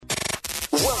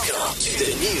to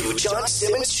the new John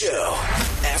Simmons Show.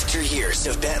 After years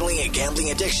of battling a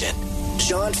gambling addiction,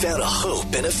 John found a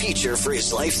hope and a future for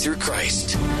his life through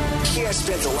Christ. He has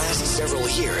spent the last several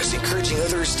years encouraging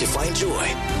others to find joy,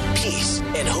 peace,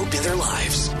 and hope in their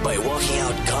lives by walking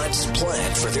out God's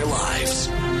plan for their lives.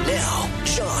 Now,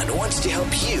 John wants to help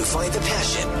you find the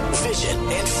passion, vision,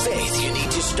 and faith you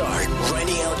need to start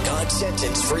writing out God's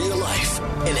sentence for your life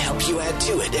and help you add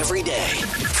to it every day.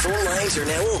 Phone lines are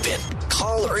now open.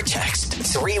 Call or text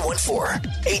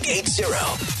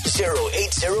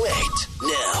 314-880-0808.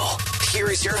 Now, here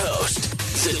is your host,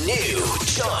 the new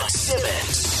John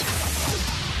Simmons.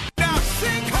 Now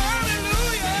sing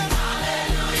hallelujah,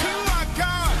 hallelujah to our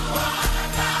God.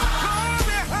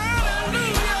 Glory,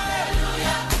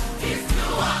 hallelujah, is to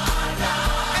our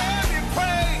God.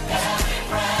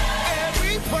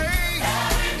 Every praise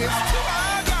is to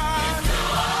our God.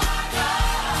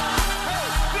 Hey,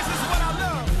 this is what I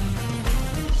love.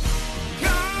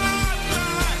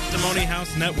 God, Testimony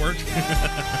House Network,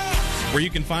 where you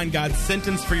can find God's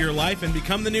sentence for your life and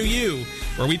become the new you,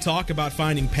 where we talk about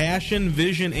finding passion,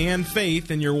 vision, and faith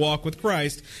in your walk with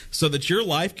Christ so that your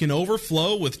life can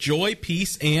overflow with joy,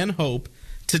 peace, and hope.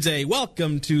 Today,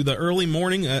 welcome to the early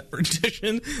morning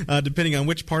edition, depending on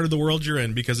which part of the world you're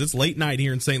in, because it's late night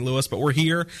here in St. Louis, but we're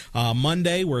here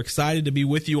Monday. We're excited to be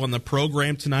with you on the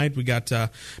program tonight. We got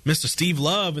Mr. Steve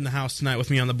Love in the house tonight with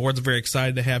me on the boards. I'm very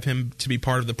excited to have him to be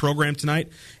part of the program tonight.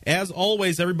 As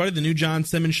always, everybody, the new John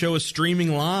Simmons Show is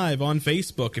streaming live on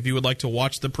Facebook. If you would like to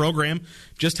watch the program,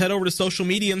 just head over to social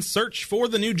media and search for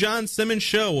the new John Simmons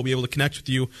Show. We'll be able to connect with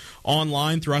you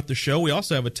online throughout the show. We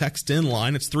also have a text-in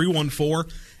line. It's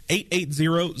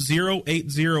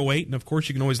 314-880-0808. And, of course,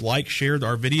 you can always like, share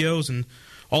our videos and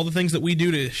all the things that we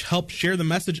do to help share the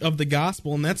message of the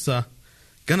gospel. And that's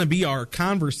going to be our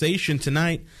conversation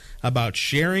tonight about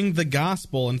sharing the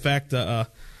gospel. In fact,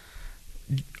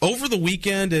 over the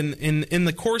weekend and in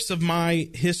the course of my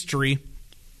history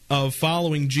of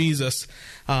following Jesus,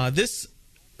 this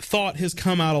thought has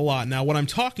come out a lot. Now, what I'm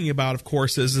talking about, of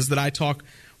course, is that I talk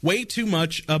way too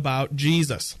much about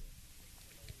Jesus.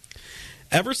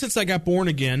 Ever since I got born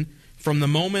again, from the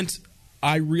moment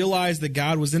I realized that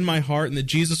God was in my heart and that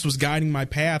Jesus was guiding my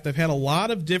path, I've had a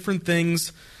lot of different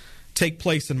things take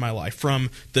place in my life, from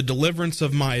the deliverance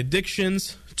of my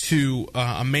addictions to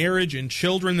a marriage and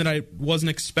children that I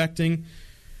wasn't expecting,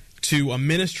 to a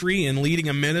ministry and leading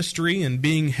a ministry and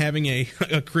having a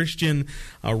Christian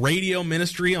radio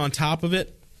ministry on top of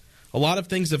it. A lot of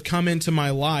things have come into my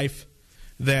life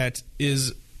that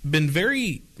is been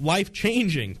very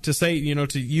life-changing, to say,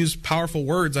 to use powerful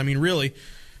words. I mean, really,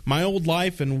 my old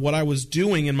life and what I was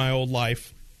doing in my old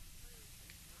life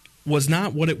was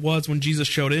not what it was when Jesus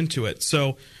showed into it.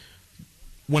 So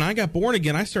when I got born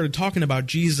again, I started talking about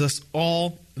Jesus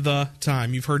all the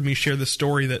time. You've heard me share the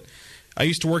story that I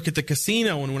used to work at the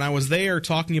casino, and when I was there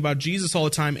talking about Jesus all the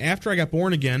time, after I got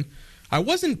born again, I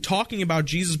wasn't talking about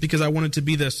Jesus because I wanted to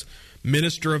be this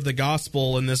minister of the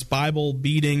gospel and this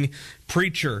Bible-beating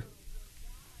preacher.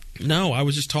 No, I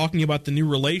was just talking about the new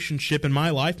relationship in my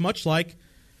life, much like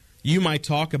you might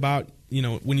talk about,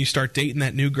 when you start dating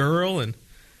that new girl and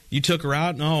you took her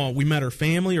out and, we met her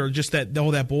family, or just that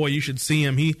boy, you should see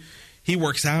him. He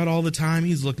works out all the time.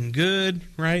 He's looking good,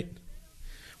 right?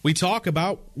 We talk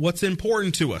about what's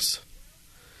important to us,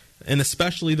 and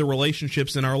especially the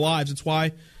relationships in our lives. It's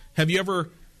why, have you ever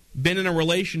been in a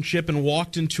relationship and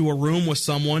walked into a room with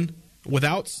someone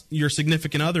without your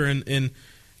significant other, and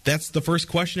that's the first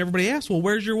question everybody asks? Well,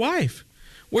 where's your wife?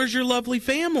 Where's your lovely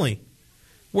family?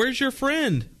 Where's your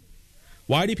friend?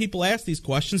 Why do people ask these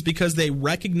questions? Because they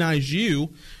recognize you.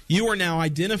 You are now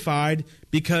identified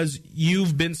because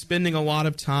you've been spending a lot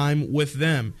of time with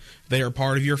them. They are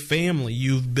part of your family.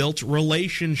 You've built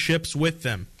relationships with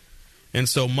them. And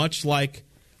so much like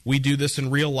we do this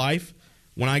in real life,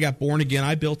 when I got born again,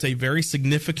 I built a very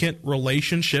significant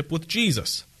relationship with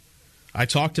Jesus. I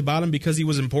talked about him because he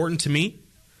was important to me.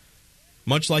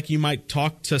 Much like you might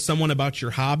talk to someone about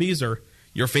your hobbies or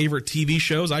your favorite TV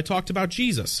shows, I talked about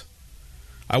Jesus.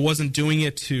 I wasn't doing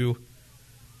it to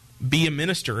be a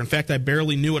minister. In fact, I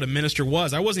barely knew what a minister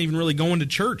was. I wasn't even really going to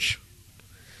church.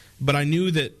 But I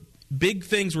knew that big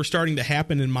things were starting to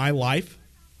happen in my life.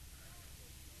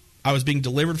 I was being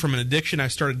delivered from an addiction. I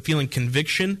started feeling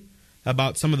conviction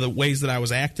about some of the ways that I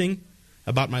was acting,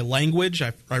 about my language.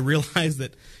 I realized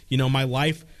that, my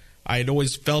life, I had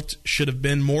always felt should have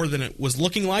been more than it was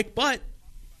looking like, but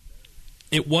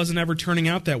it wasn't ever turning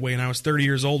out that way. And I was 30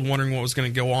 years old wondering what was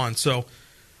going to go on. So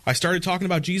I started talking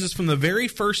about Jesus from the very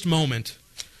first moment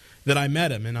that I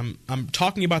met him. And I'm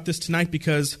talking about this tonight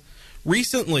because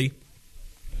recently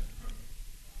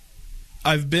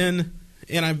I've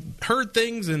heard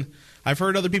things, and I've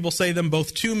heard other people say them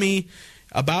both to me,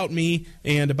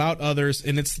 and about others,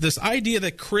 and it's this idea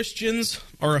that Christians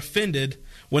are offended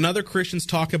when other Christians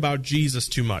talk about Jesus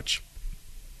too much.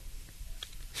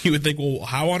 You would think, well,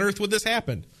 how on earth would this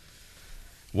happen?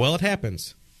 Well, it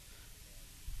happens.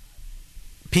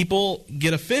 People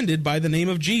get offended by the name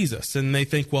of Jesus, and they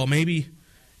think, well, maybe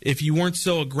if you weren't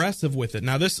so aggressive with it.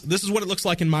 Now, this is what it looks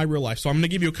like in my real life. So I'm going to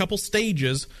give you a couple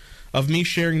stages of me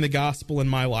sharing the gospel in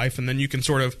my life, and then you can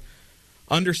sort of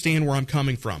understand where I'm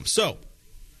coming from. So,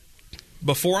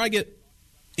 before I get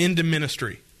into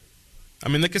ministry,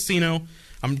 I'm in the casino.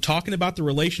 I'm talking about the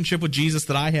relationship with Jesus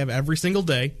that I have every single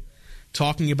day,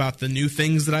 talking about the new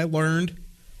things that I learned,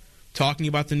 talking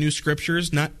about the new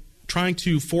scriptures, not trying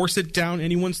to force it down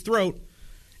anyone's throat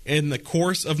in the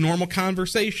course of normal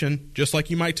conversation, just like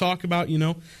you might talk about,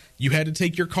 you had to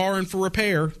take your car in for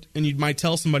repair, and you might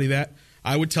tell somebody that.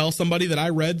 I would tell somebody that I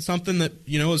read something that,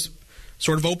 is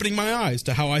sort of opening my eyes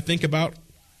to how I think about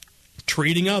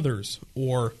treating others,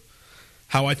 or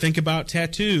how I think about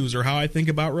tattoos, or how I think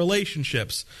about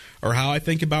relationships, or how I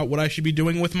think about what I should be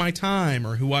doing with my time,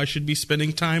 or who I should be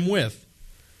spending time with.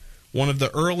 One of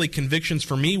the early convictions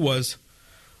for me was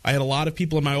I had a lot of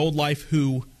people in my old life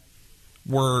who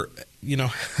were,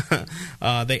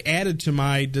 they added to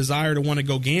my desire to want to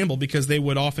go gamble because they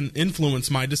would often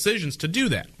influence my decisions to do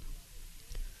that.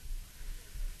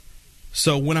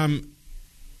 So when I'm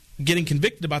getting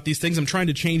convicted about these things, I'm trying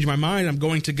to change my mind. I'm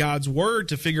going to God's Word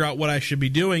to figure out what I should be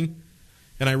doing.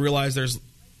 And I realize there's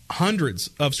hundreds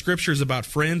of scriptures about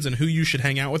friends and who you should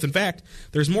hang out with. In fact,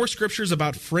 there's more scriptures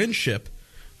about friendship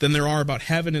than there are about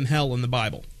heaven and hell in the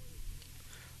Bible.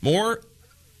 More,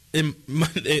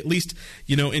 at least,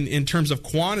 in terms of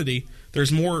quantity,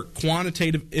 there's more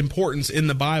quantitative importance in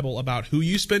the Bible about who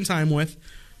you spend time with,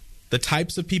 the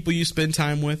types of people you spend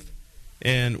time with,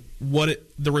 and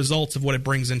the results of what it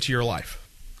brings into your life.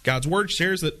 God's Word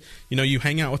shares that, you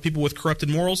hang out with people with corrupted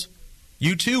morals,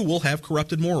 you too will have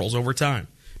corrupted morals over time.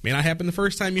 It may not happen the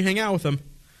first time you hang out with them.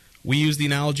 We use the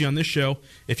analogy on this show,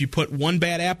 if you put one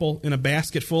bad apple in a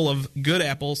basket full of good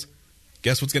apples,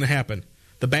 guess what's going to happen?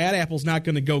 The bad apple's not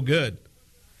going to go good.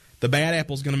 The bad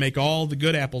apple's going to make all the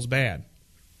good apples bad.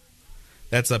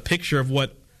 That's a picture of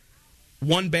what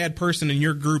one bad person in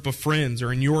your group of friends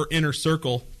or in your inner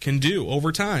circle can do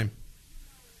over time.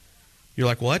 You're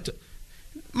like, well,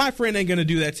 my friend ain't going to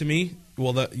do that to me.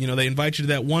 Well, they invite you to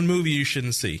that one movie you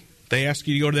shouldn't see. They ask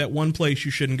you to go to that one place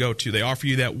you shouldn't go to. They offer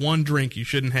you that one drink you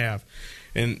shouldn't have.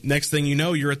 And next thing you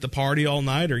know, you're at the party all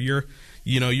night, or you're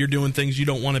doing things you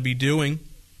don't want to be doing.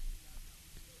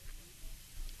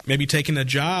 Maybe taking a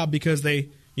job because they,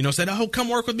 said, oh, come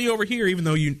work with me over here, even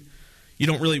though you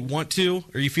don't really want to,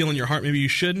 or you feel in your heart maybe you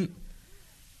shouldn't,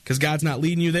 because God's not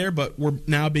leading you there, but we're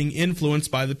now being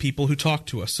influenced by the people who talk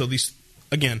to us. So these,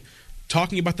 again,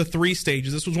 talking about the 3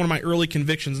 stages, this was one of my early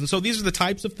convictions. And so these are the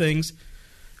types of things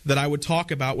that I would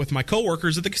talk about with my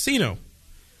coworkers at the casino.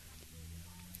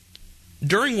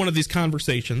 During one of these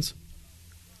conversations,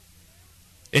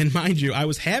 and mind you, I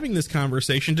was having this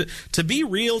conversation to be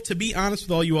real, to be honest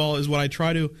with all you all, is what I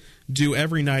try to do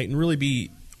every night, and really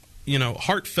be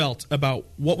heartfelt about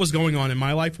what was going on in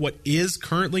my life, what is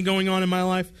currently going on in my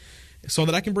life, so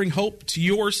that I can bring hope to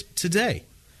yours today.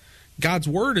 God's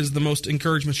Word is the most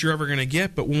encouragement you're ever going to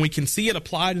get, but when we can see it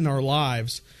applied in our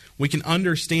lives, we can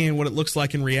understand what it looks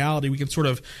like in reality. We can sort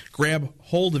of grab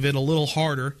hold of it a little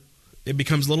harder. It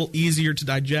becomes a little easier to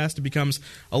digest. It becomes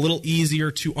a little easier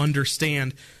to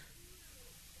understand.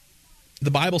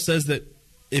 The Bible says that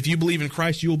if you believe in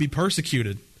Christ, you will be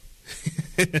persecuted.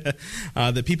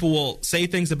 That people will say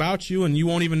things about you and you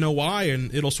won't even know why,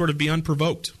 and it'll sort of be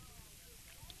unprovoked.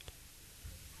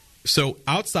 So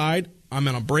outside, I'm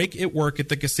on a break at work at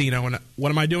the casino, and what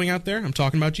am I doing out there? I'm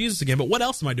talking about Jesus again, but what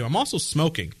else am I doing? I'm also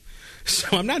smoking.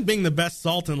 So I'm not being the best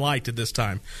salt and light at this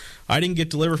time. I didn't get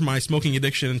delivered from my smoking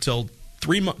addiction until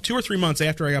 2 or 3 months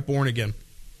after I got born again.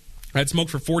 I had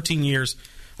smoked for 14 years.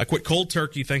 I quit cold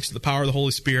turkey thanks to the power of the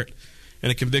Holy Spirit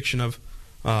and a conviction of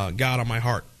God on my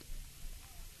heart.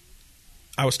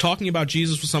 I was talking about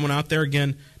Jesus with someone out there,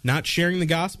 again, not sharing the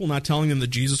gospel, not telling them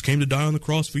that Jesus came to die on the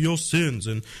cross for your sins,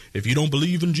 and if you don't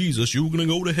believe in Jesus, you're going to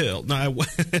go to hell. No,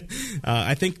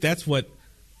 I think that's what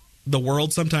the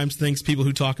world sometimes thinks, people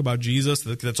who talk about Jesus,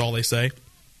 that's all they say.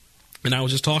 And I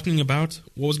was just talking about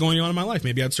what was going on in my life.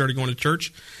 Maybe I'd started going to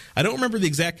church. I don't remember the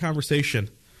exact conversation,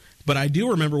 but I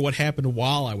do remember what happened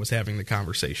while I was having the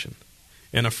conversation.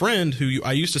 And a friend who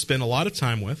I used to spend a lot of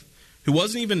time with, who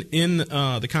wasn't even in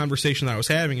the conversation that I was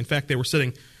having. In fact, they were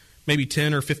sitting maybe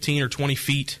 10 or 15 or 20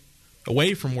 feet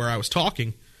away from where I was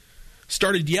talking,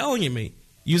 started yelling at me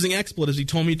using expletives. He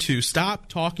told me to stop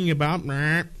talking about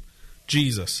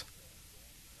Jesus.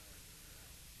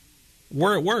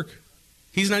 We're at work.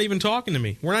 He's not even talking to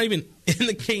me. We're not even in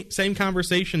the same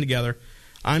conversation together.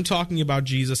 I'm talking about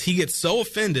Jesus. He gets so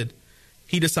offended,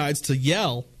 he decides to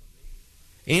yell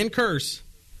and curse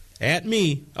at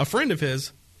me, a friend of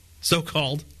his,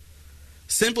 so-called,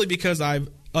 simply because I've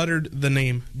uttered the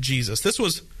name Jesus. This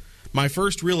was my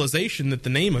first realization that the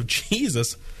name of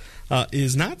Jesus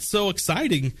is not so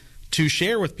exciting to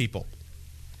share with people.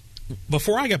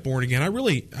 Before I got born again,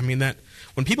 that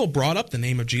when people brought up the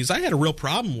name of Jesus, I had a real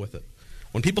problem with it.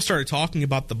 When people started talking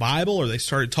about the Bible or they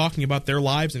started talking about their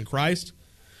lives in Christ,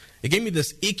 it gave me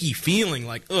this icky feeling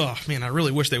like, oh, man, I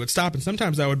really wish they would stop. And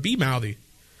sometimes I would be mouthy.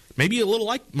 Maybe a little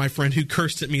like my friend who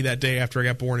cursed at me that day after I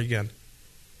got born again.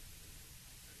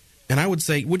 And I would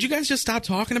say, would you guys just stop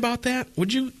talking about that?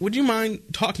 Would you mind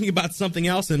talking about something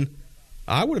else? And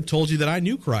I would have told you that I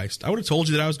knew Christ. I would have told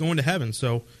you that I was going to heaven.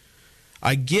 So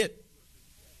I get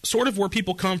sort of where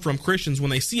people come from, Christians, when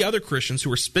they see other Christians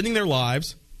who are spending their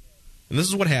lives, and this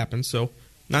is what happens, so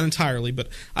not entirely, but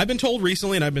I've been told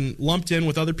recently, and I've been lumped in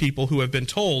with other people who have been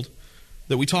told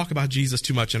that we talk about Jesus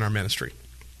too much in our ministry.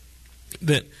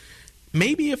 That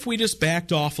maybe if we just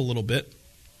backed off a little bit,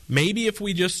 maybe if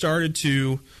we just started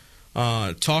to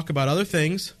talk about other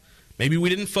things, maybe we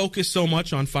didn't focus so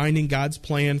much on finding God's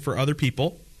plan for other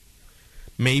people,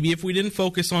 maybe if we didn't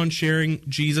focus on sharing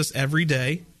Jesus every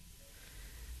day,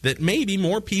 that maybe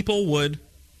more people would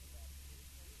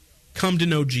come to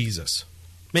know Jesus.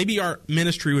 Maybe our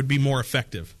ministry would be more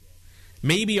effective.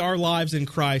 Maybe our lives in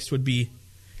Christ would be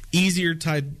easier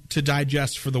to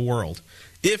digest for the world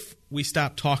if we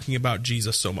stopped talking about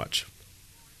Jesus so much.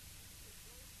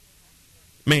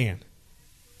 Man,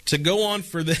 to go on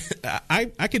for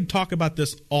I could talk about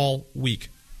this all week.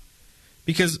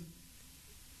 Because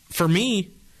for me,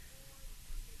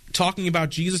 talking about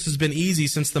Jesus has been easy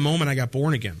since the moment I got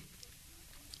born again.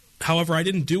 However, I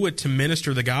didn't do it to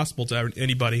minister the gospel to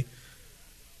anybody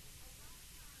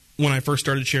when I first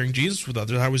started sharing Jesus with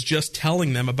others. I was just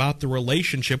telling them about the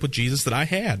relationship with Jesus that I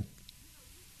had.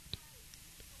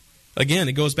 Again,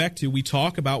 it goes back to we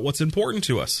talk about what's important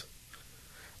to us.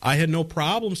 I had no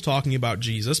problems talking about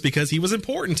Jesus because he was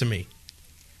important to me.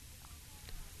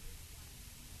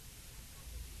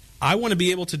 I want to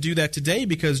be able to do that today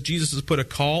because Jesus has put a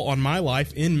call on my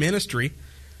life in ministry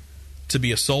to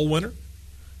be a soul winner,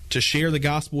 to share the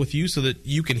gospel with you so that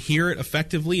you can hear it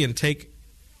effectively and take,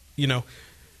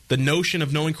 the notion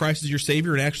of knowing Christ as your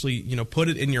Savior and actually, put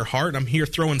it in your heart. I'm here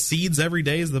throwing seeds every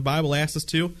day as the Bible asks us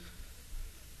to.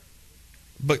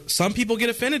 But some people get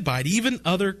offended by it, even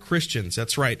other Christians.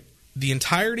 That's right. The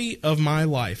entirety of my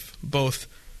life, both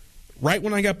right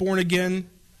when I got born again,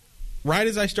 right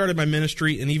as I started my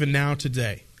ministry, and even now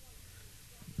today,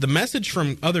 the message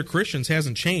from other Christians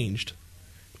hasn't changed.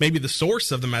 Maybe the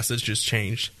source of the message has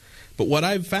changed. But what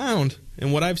I've found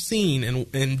and what I've seen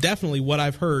and definitely what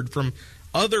I've heard from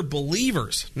other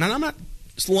believers, now I'm not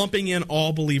lumping in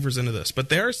all believers into this, but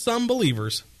there are some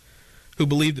believers who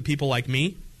believe that people like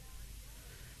me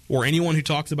or anyone who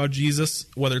talks about Jesus,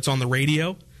 whether it's on the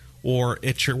radio or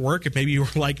at your work, if maybe you're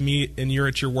like me and you're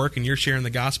at your work and you're sharing the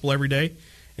gospel every day,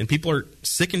 and people are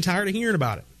sick and tired of hearing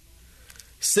about it.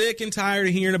 Sick and tired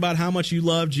of hearing about how much you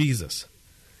love Jesus.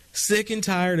 Sick and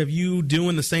tired of you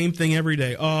doing the same thing every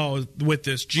day. Oh, with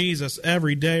this Jesus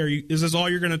every day, is this all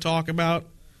you're going to talk about?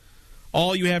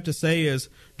 All you have to say is,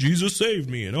 Jesus saved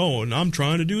me, and I'm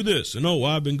trying to do this, and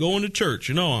I've been going to church,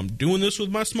 and I'm doing this with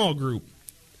my small group.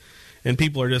 And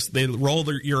people are they roll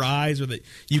your eyes, or that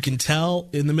you can tell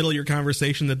in the middle of your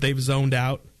conversation that they've zoned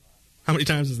out. How many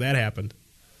times has that happened?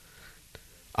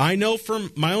 I know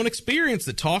from my own experience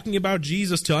that talking about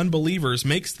Jesus to unbelievers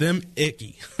makes them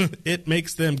icky. It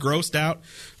makes them grossed out.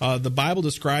 The Bible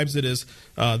describes it as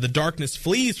the darkness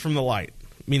flees from the light,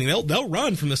 meaning they'll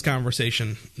run from this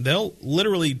conversation. They'll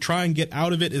literally try and get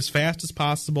out of it as fast as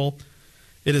possible.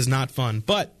 It is not fun.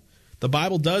 But the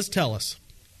Bible does tell us,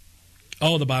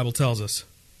 the Bible tells us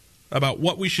about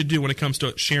what we should do when it comes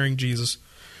to sharing Jesus.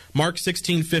 Mark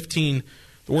 16:15,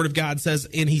 the Word of God says,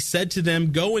 and he said to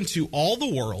them, go into all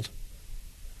the world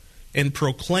and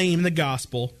proclaim the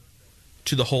gospel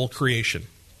to the whole creation.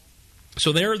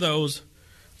 So there are those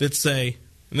that say,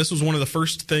 and this was one of the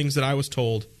first things that I was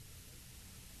told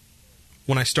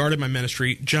when I started my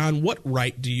ministry, John, what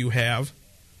right do you have?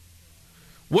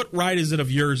 What right is it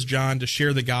of yours, John, to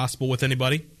share the gospel with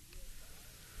anybody?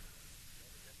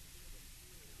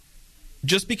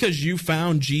 Just because you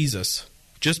found Jesus,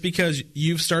 just because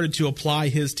you've started to apply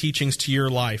his teachings to your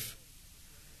life,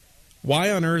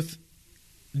 why on earth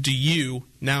do you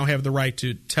now have the right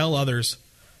to tell others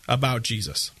about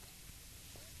Jesus?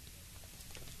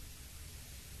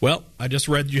 Well, I just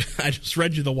read you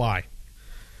the why.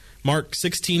 Mark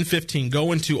 16:15,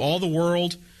 go into all the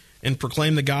world and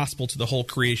proclaim the gospel to the whole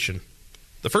creation.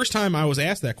 The first time I was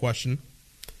asked that question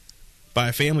by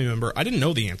a family member, I didn't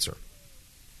know the answer.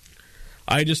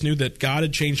 I just knew that God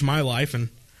had changed my life, and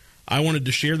I wanted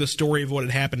to share the story of what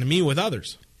had happened to me with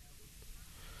others.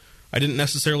 I didn't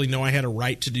necessarily know I had a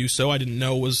right to do so. I didn't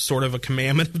know it was sort of a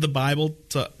commandment of the Bible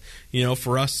to,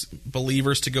 for us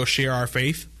believers to go share our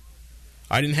faith.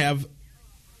 I didn't have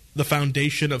the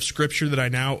foundation of Scripture that I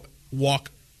now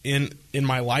walk in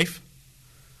my life.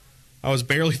 I was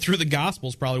barely through the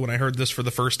Gospels probably when I heard this for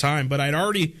the first time, but I'd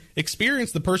already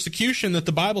experienced the persecution that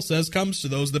the Bible says comes to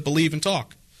those that believe and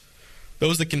talk.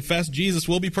 Those that confess Jesus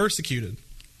will be persecuted.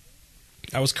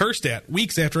 I was cursed at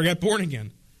weeks after I got born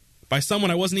again by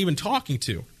someone I wasn't even talking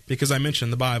to because I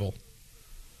mentioned the Bible.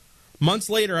 Months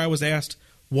later, I was asked,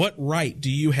 what right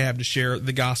do you have to share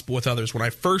the gospel with others? When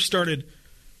I first started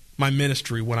my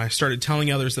ministry, when I started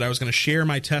telling others that I was going to share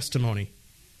my testimony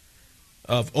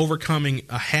of overcoming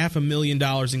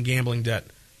 $500,000 in gambling debt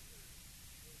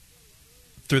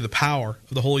through the power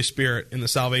of the Holy Spirit and the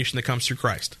salvation that comes through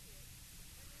Christ.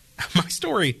 My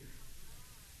story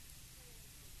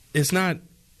is not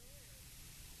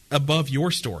above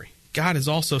your story. God has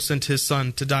also sent His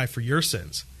Son to die for your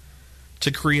sins,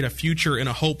 to create a future and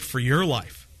a hope for your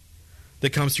life that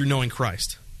comes through knowing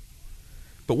Christ.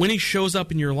 But when He shows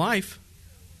up in your life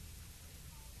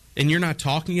and you're not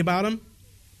talking about Him,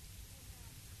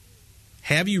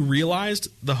 have you realized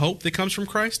the hope that comes from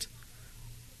Christ?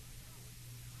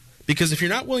 Because if you're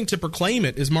not willing to proclaim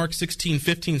it, as Mark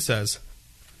 16:15 says,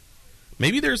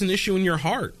 maybe there's an issue in your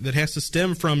heart that has to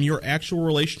stem from your actual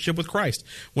relationship with Christ.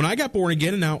 When I got born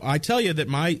again, and now I tell you that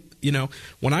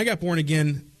when I got born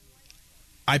again,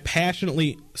 I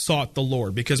passionately sought the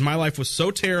Lord because my life was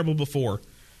so terrible before.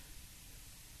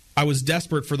 I was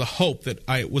desperate for the hope that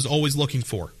I was always looking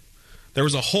for. There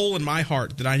was a hole in my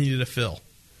heart that I needed to fill.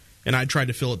 And I tried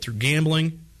to fill it through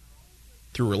gambling,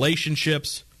 through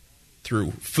relationships, through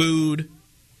food,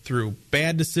 through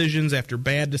bad decisions after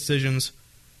bad decisions.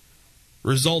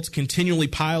 Results continually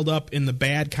piled up in the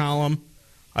bad column.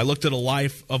 I looked at a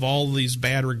life of all these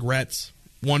bad regrets,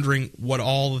 wondering what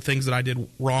all the things that I did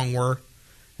wrong were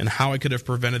and how I could have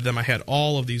prevented them. I had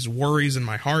all of these worries in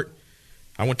my heart.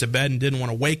 I went to bed and didn't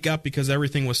want to wake up because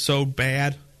everything was so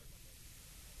bad.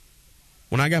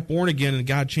 When I got born again and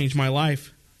God changed my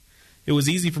life, it was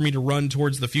easy for me to run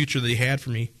towards the future that He had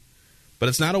for me. But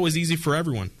it's not always easy for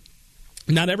everyone.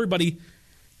 Not everybody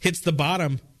hits the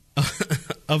bottom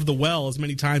of the well as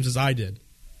many times as I did.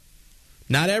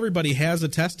 Not everybody has a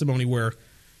testimony where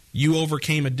you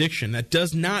overcame addiction. That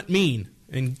does not mean,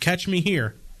 and catch me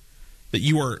here, that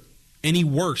you are any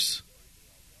worse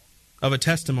of a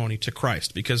testimony to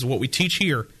Christ. Because what we teach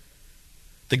here,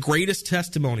 the greatest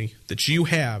testimony that you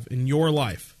have in your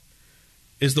life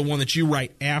is the one that you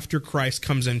write after Christ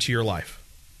comes into your life.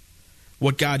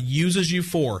 What God uses you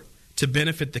for to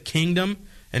benefit the kingdom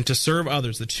and to serve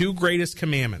others, the two greatest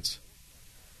commandments.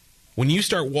 When you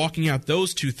start walking out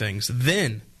those two things,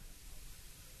 then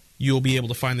you'll be able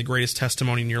to find the greatest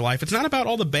testimony in your life. It's not about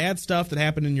all the bad stuff that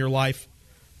happened in your life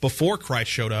before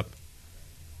Christ showed up.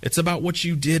 It's about what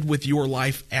you did with your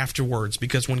life afterwards.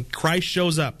 Because when Christ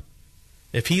shows up,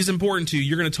 if He's important to you,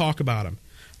 you're going to talk about Him.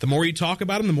 The more you talk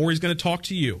about Him, the more He's going to talk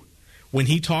to you. When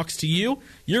He talks to you,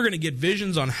 you're going to get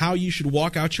visions on how you should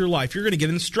walk out your life. You're going to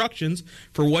get instructions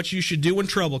for what you should do when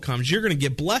trouble comes. You're going to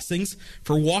get blessings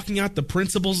for walking out the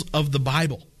principles of the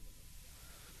Bible.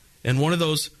 And one of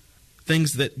those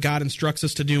things that God instructs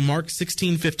us to do, Mark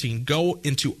 16:15, go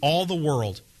into all the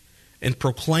world and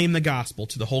proclaim the gospel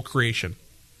to the whole creation.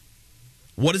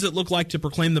 What does it look like to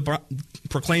proclaim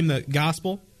the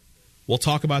gospel? We'll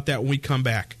talk about that when we come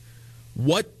back.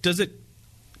 What does it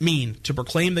mean to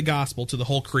proclaim the gospel to the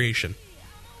whole creation?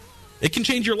 It can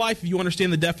change your life if you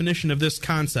understand the definition of this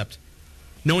concept.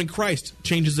 Knowing Christ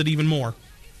changes it even more.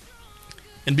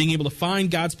 And being able to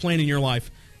find God's plan in your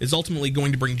life is ultimately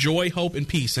going to bring joy, hope, and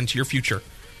peace into your future.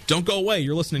 Don't go away.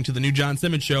 You're listening to the new John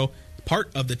Simmons Show, part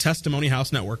of the Testimony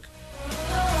House Network.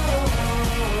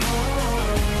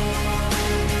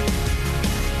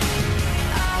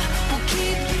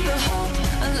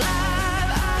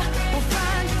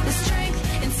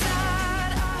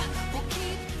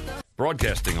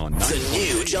 Broadcasting on The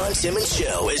new John Simmons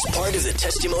Show is part of the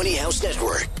Testimony House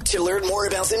Network. To learn more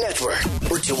about the network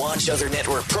or to watch other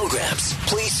network programs,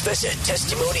 please visit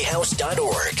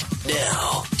testimonyhouse.org.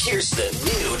 Now, here's the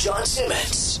new John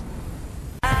Simmons.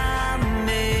 I'm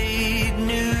made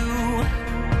new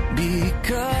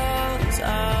because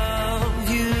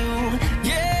of you.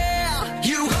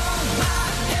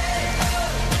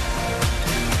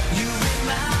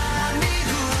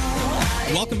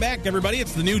 back, everybody.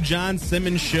 It's the new John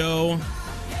Simmons Show.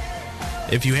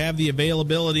 If you have the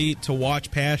availability to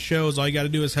watch past shows, all you got to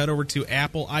do is head over to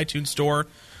Apple iTunes Store,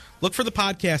 look for the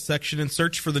podcast section, and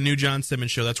search for the new John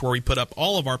Simmons Show. That's where we put up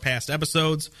all of our past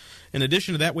episodes. In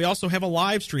addition to that, we also have a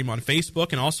live stream on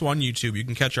Facebook and also on YouTube. You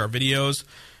can catch our videos,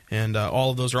 and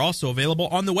all of those are also available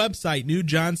on the website,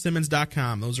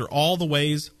 newjohnsimmons.com. Those are all the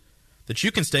ways that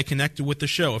you can stay connected with the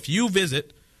show. If you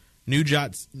visit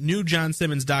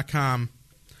newjohnsimmons.com,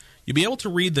 you'll be able to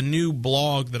read the new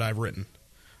blog that I've written.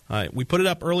 We put it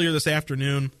up earlier this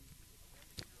afternoon.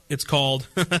 It's called,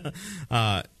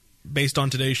 based on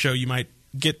today's show, you might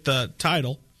get the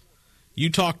title, You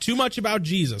Talk Too Much About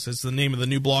Jesus. It's the name of the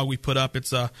new blog we put up.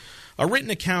 It's a written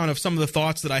account of some of the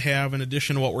thoughts that I have in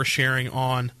addition to what we're sharing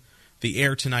on the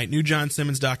air tonight.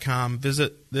 newjohnsimmons.com.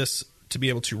 Visit this to be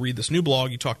able to read this new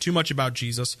blog, You Talk Too Much About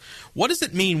Jesus. What does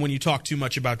it mean when you talk too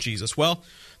much about Jesus? Well,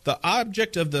 the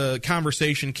object of the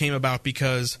conversation came about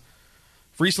because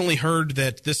I've recently heard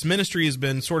that this ministry has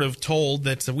been sort of told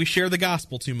that we share the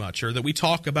gospel too much or that we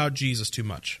talk about Jesus too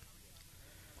much.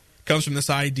 It comes from this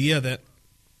idea that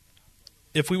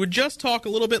if we would just talk a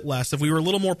little bit less, if we were a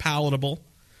little more palatable,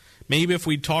 maybe if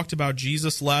we talked about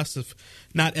Jesus less, if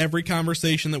not every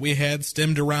conversation that we had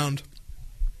stemmed around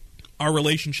our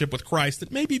relationship with Christ,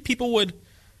 that maybe people would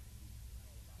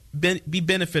be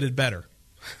benefited better.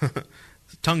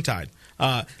 Tongue-tied.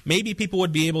 Maybe people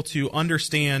would be able to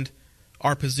understand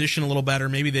our position a little better.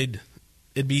 Maybe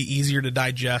it'd be easier to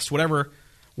digest, whatever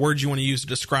words you want to use to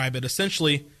describe it.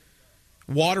 Essentially,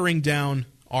 watering down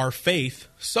our faith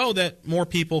so that more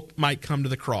people might come to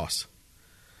the cross.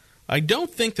 I don't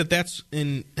think that that's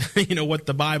in what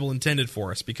the Bible intended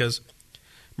for us, because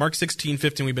Mark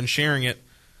 16:15, we've been sharing it,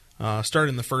 started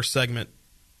in the first segment,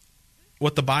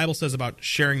 what the Bible says about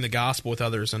sharing the gospel with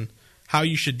others and how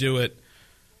you should do it.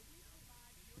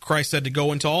 Christ said to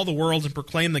go into all the world and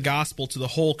proclaim the gospel to the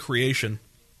whole creation.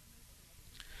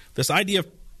 This idea of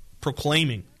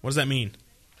proclaiming, what does that mean?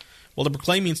 Well, to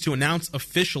proclaim means to announce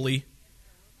officially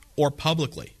or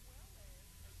publicly.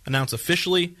 Announce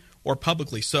officially or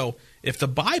publicly. So if the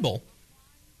Bible's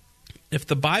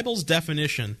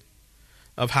definition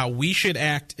of how we should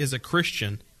act as a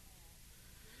Christian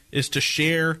is to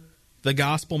share the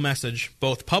gospel message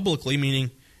both publicly,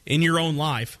 meaning in your own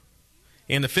life,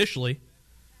 and officially,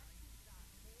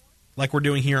 like we're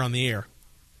doing here on the air,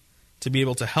 to be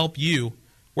able to help you,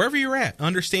 wherever you're at,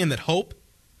 understand that hope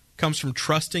comes from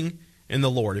trusting in the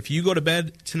Lord. If you go to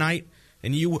bed tonight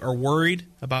and you are worried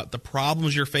about the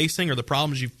problems you're facing or the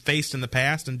problems you've faced in the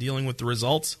past and dealing with the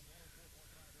results,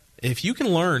 if you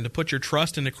can learn to put your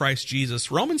trust into Christ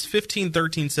Jesus, Romans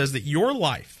 15:13 says that your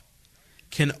life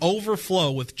can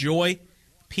overflow with joy,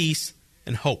 peace,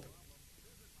 and hope.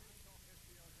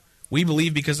 We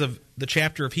believe, because of the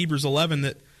chapter of Hebrews 11,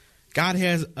 that God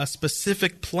has a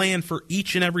specific plan for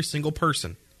each and every single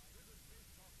person.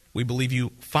 We believe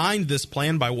you find this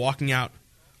plan by walking out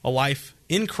a life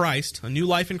in Christ, a new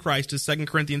life in Christ, as 2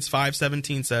 Corinthians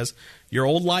 5:17 says. Your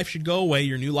old life should go away,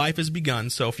 your new life has begun.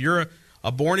 So if you're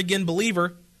a born-again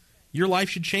believer, your life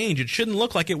should change. It shouldn't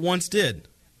look like it once did.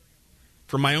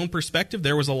 From my own perspective,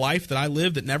 there was a life that I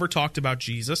lived that never talked about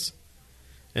Jesus,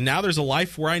 and now there's a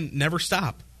life where I never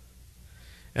stop.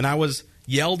 And I was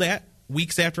yelled at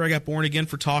weeks after I got born again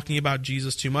for talking about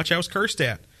Jesus too much. I was cursed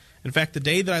at. In fact, the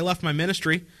day that I left my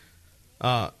ministry,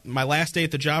 my last day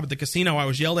at the job at the casino, I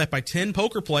was yelled at by 10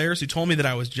 poker players who told me that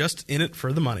I was just in it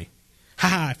for the money.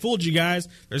 Ha! I fooled you guys.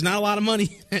 There's not a lot of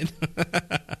money in it.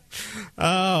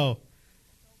 Oh.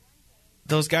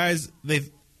 Those guys,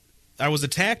 I was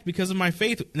attacked because of my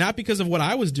faith, not because of what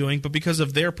I was doing, but because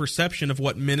of their perception of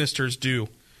what ministers do,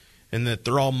 and that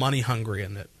they're all money hungry,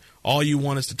 and that all you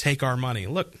want is to take our money.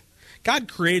 Look, God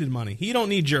created money. He don't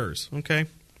need yours, okay?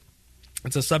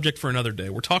 It's a subject for another day.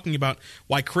 We're talking about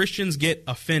why Christians get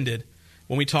offended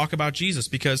when we talk about Jesus,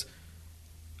 because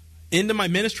into my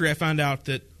ministry I found out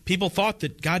that people thought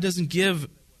that God doesn't give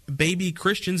baby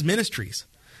Christians ministries.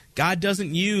 God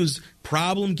doesn't use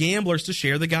problem gamblers to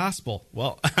share the gospel.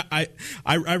 Well, I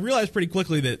realized pretty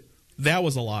quickly that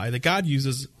was a lie, that God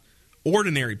uses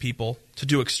ordinary people to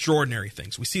do extraordinary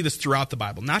things. We see this throughout the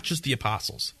Bible, not just the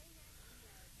apostles.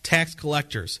 Tax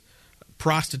collectors,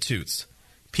 prostitutes,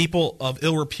 people of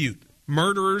ill repute,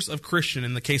 murderers of Christian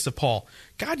in the case of Paul.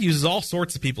 God uses all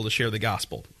sorts of people to share the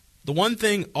gospel. The one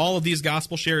thing all of these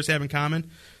gospel sharers have in common,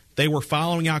 they were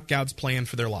following out God's plan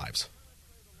for their lives.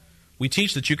 We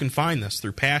teach that you can find this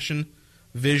through passion,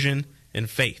 vision, and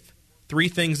faith. 3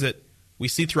 things that we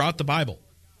see throughout the Bible.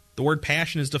 The word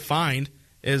passion is defined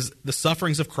as the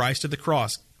sufferings of Christ at the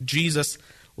cross. Jesus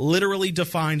literally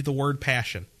defined the word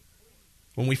passion.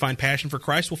 When we find passion for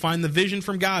Christ, we'll find the vision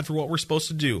from God for what we're supposed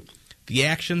to do, the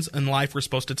actions in life we're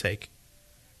supposed to take.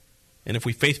 And if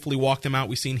we faithfully walk them out,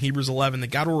 we see in Hebrews 11 that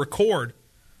God will record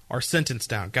our sentence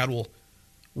down. God will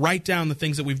write down the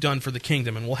things that we've done for the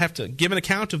kingdom, and we'll have to give an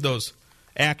account of those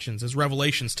actions, as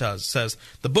Revelations says.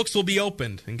 The books will be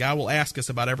opened, and God will ask us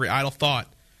about every idle thought,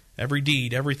 every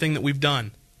deed, everything that we've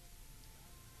done.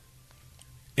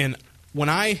 And when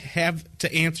I have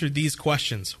to answer these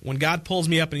questions, when God pulls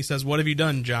me up and he says, "What have you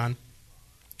done, John?"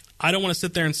 I don't want to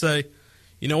sit there and say,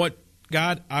 "You know what,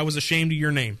 God, I was ashamed of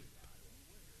your name.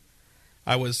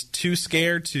 I was too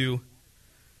scared to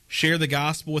share the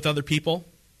gospel with other people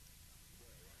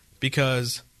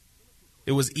because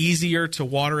it was easier to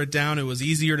water it down. It was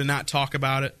easier to not talk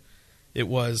about it. It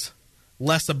was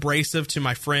less abrasive to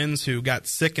my friends who got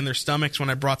sick in their stomachs when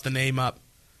I brought the name up.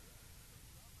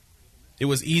 It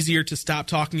was easier to stop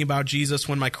talking about Jesus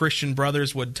when my Christian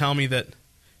brothers would tell me that,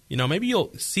 maybe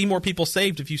you'll see more people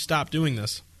saved if you stop doing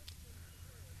this."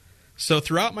 So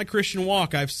throughout my Christian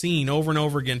walk, I've seen over and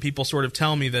over again people sort of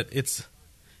tell me that it's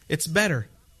better.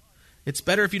 It's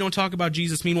better if you don't talk about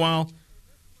Jesus. Meanwhile,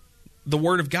 the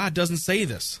Word of God doesn't say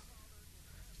this.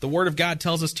 The Word of God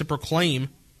tells us to proclaim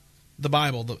the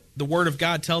Bible. The Word of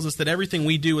God tells us that everything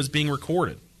we do is being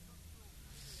recorded,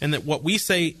 and that what we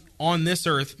say on this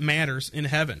earth matters in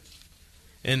heaven,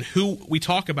 and who we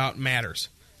talk about matters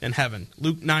in heaven.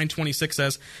 Luke 9:26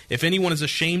 says, "If anyone is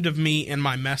ashamed of me and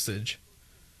my message,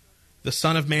 the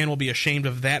Son of Man will be ashamed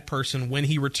of that person when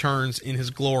he returns in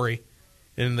his glory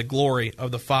and in the glory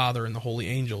of the Father and the holy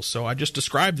angels." So I just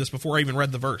described this before I even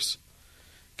read the verse.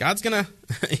 God's going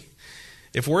to,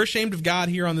 if we're ashamed of God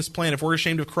here on this planet, if we're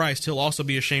ashamed of Christ, he'll also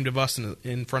be ashamed of us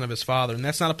in front of his Father. And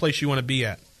that's not a place you want to be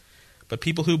at. But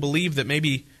people who believe that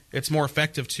maybe it's more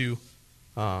effective to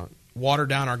water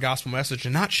down our gospel message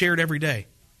and not share it every day.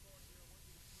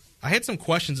 I had some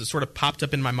questions that sort of popped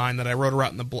up in my mind that I wrote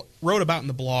about in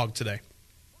the blog today.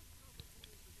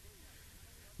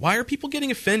 Why are people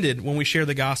getting offended when we share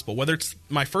the gospel? Whether it's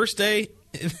my first day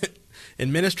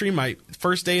in ministry, my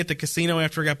first day at the casino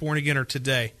after I got born again, or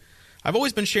today. I've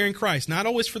always been sharing Christ, not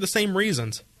always for the same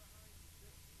reasons.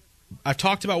 I've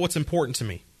talked about what's important to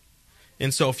me.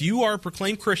 And so if you are a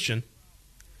proclaimed Christian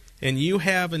and you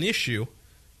have an issue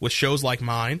with shows like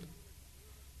mine,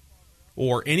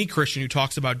 or any Christian who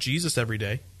talks about Jesus every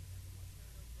day,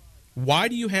 why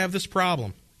do you have this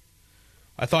problem?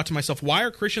 I thought to myself, why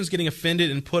are Christians getting offended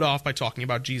and put off by talking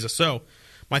about Jesus? So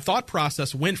my thought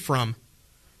process went from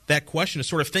that question to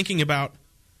sort of thinking about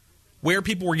where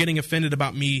people were getting offended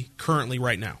about me currently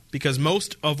right now. Because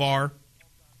most of our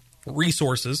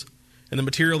resources and the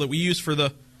material that we use for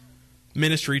the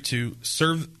ministry to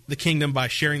serve the kingdom by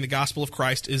sharing the gospel of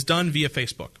Christ is done via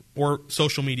Facebook or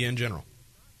social media in general.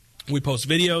 We post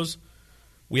videos.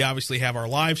 We obviously have our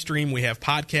live stream. We have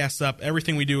podcasts up.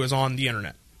 Everything we do is on the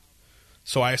internet.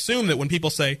 So I assume that when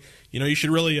people say, you should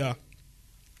really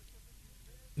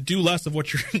do less of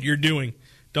what you're doing.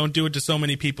 Don't do it to so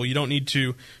many people. You don't need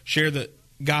to share the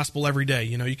gospel every day.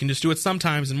 You can just do it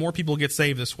sometimes, and more people get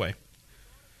saved this way.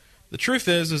 The truth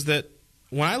is that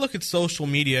when I look at social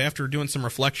media after doing some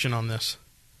reflection on this,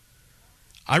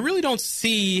 I really don't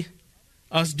see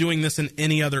us doing this in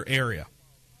any other area.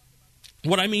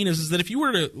 What I mean is that if you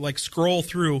were to scroll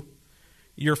through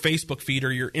your Facebook feed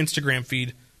or your Instagram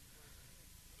feed,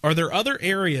 are there other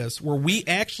areas where we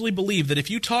actually believe that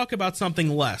if you talk about something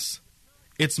less,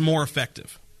 it's more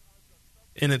effective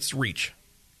in its reach?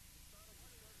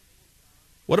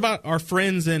 What about our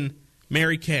friends in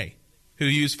Mary Kay who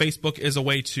use Facebook as a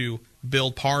way to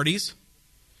build parties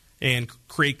and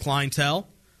create clientele?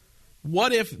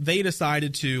 What if they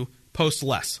decided to post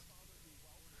less?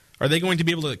 Are they going to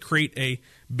be able to create a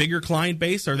bigger client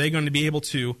base? Are they going to be able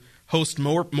to host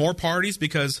more parties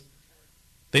because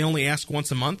they only ask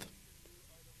once a month?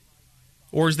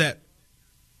 Or is that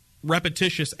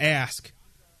repetitious ask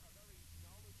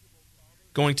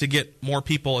going to get more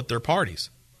people at their parties?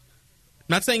 I'm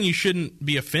not saying you shouldn't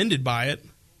be offended by it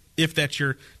if that's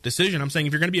your decision. I'm saying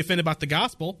if you're going to be offended about the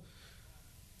gospel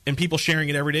and people sharing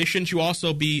it every day, shouldn't you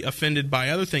also be offended by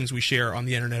other things we share on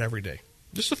the internet every day?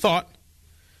 Just a thought.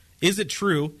 Is it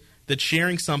true that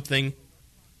sharing something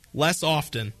less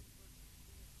often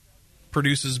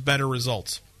produces better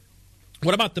results?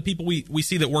 What about the people we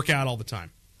see that work out all the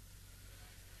time?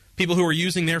 People who are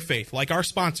using their faith, like our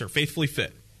sponsor, Faithfully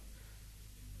Fit.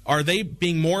 Are they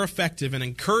being more effective in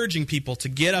encouraging people to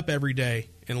get up every day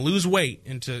and lose weight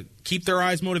and to keep their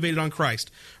eyes motivated on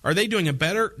Christ? Are they doing a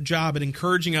better job at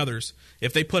encouraging others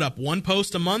if they put up one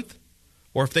post a month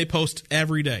or if they post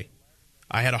every day?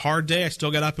 I had a hard day. I still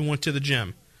got up and went to the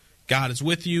gym. God is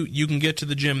with you. You can get to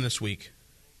the gym this week.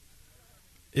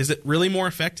 Is it really more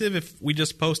effective if we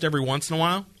just post every once in a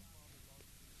while?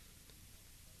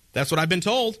 That's what I've been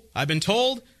told. I've been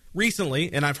told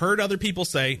recently, and I've heard other people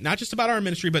say, not just about our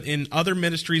ministry, but in other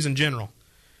ministries in general,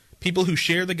 people who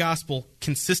share the gospel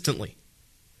consistently.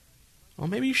 Well,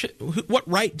 maybe you should. What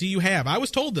right do you have? I was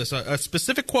told this, a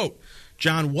specific quote.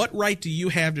 John, what right do you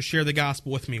have to share the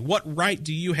gospel with me? What right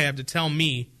do you have to tell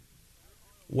me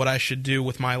what I should do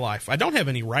with my life? I don't have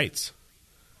any rights.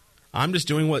 I'm just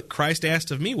doing what Christ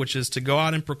asked of me, which is to go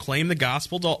out and proclaim the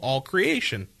gospel to all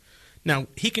creation. Now,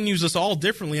 he can use us all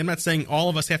differently. I'm not saying all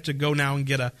of us have to go now and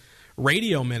get a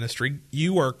radio ministry.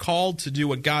 You are called to do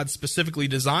what God specifically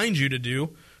designed you to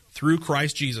do through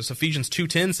Christ Jesus. Ephesians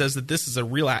 2:10 says that this is a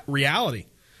real reality.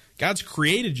 God's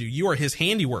created you. You are his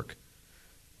handiwork.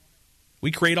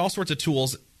 We create all sorts of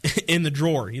tools in the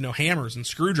drawer, hammers and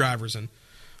screwdrivers and,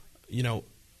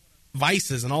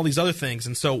 vices and all these other things.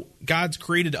 And so God's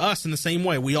created us in the same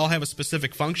way. We all have a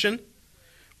specific function.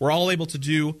 We're all able to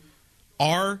do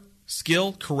our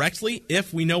skill correctly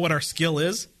if we know what our skill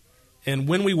is. And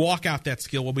when we walk out that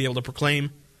skill, we'll be able to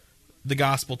proclaim the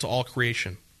gospel to all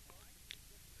creation.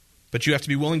 But you have to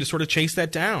be willing to sort of chase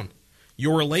that down.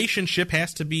 Your relationship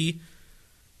has to be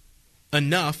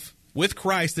enough with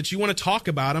Christ that you want to talk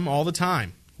about him all the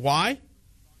time. Why?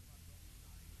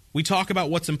 We talk about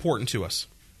what's important to us.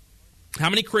 How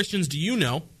many Christians do you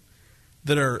know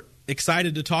that are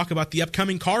excited to talk about the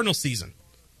upcoming Cardinal season?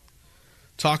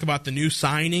 Talk about the new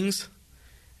signings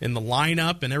and the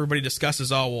lineup, and everybody discusses,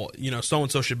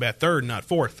 so-and-so should bat third, not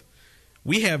fourth.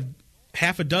 We have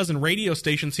half a dozen radio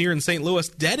stations here in St. Louis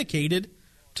dedicated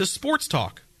to sports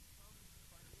talk.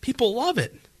 People love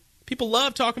it. People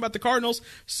love talking about the Cardinals,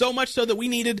 so much so that we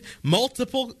needed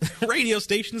multiple radio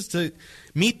stations to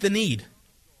meet the need.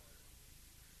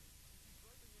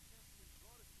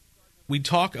 We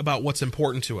talk about what's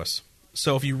important to us.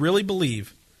 So if you really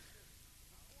believe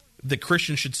that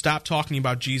Christians should stop talking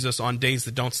about Jesus on days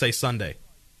that don't say Sunday,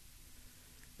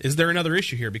 is there another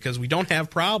issue here? Because we don't have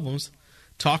problems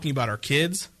talking about our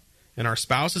kids and our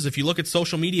spouses. If you look at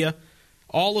social media,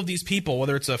 all of these people,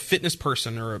 whether it's a fitness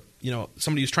person or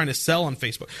somebody who's trying to sell on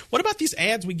Facebook, what about these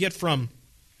ads we get from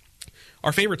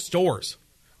our favorite stores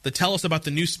that tell us about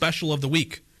the new special of the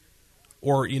week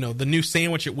or the new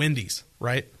sandwich at Wendy's,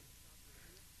 right?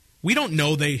 We don't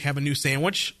know they have a new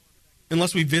sandwich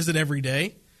unless we visit every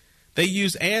day. They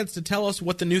use ads to tell us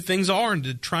what the new things are and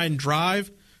to try and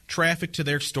drive traffic to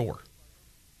their store.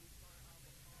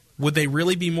 Would they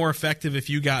really be more effective if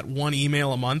you got one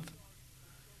email a month?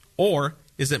 Or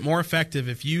is it more effective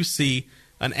if you see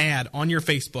an ad on your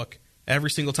Facebook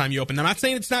every single time you open? Now, I'm not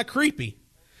saying it's not creepy,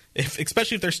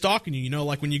 especially if they're stalking you.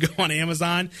 Like when you go on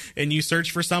Amazon and you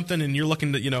search for something and you're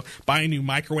looking to, buy a new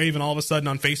microwave, and all of a sudden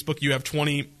on Facebook you have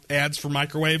 20 ads for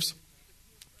microwaves.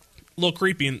 A little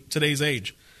creepy in today's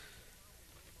age.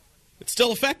 It's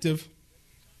still effective.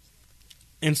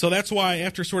 And so that's why,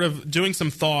 after sort of doing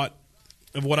some thought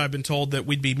of what I've been told, that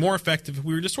we'd be more effective if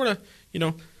we were just sort of,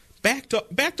 backed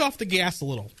off the gas a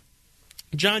little.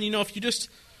 John, if you just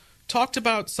talked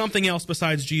about something else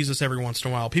besides Jesus every once in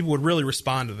a while, people would really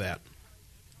respond to that.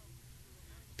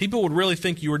 People would really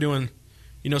think you were doing,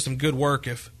 some good work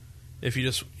if you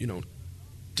just,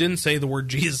 didn't say the word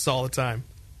Jesus all the time.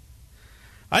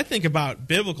 I think about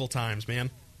biblical times,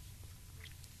 man.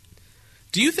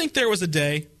 Do you think there was a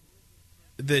day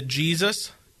that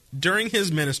Jesus, during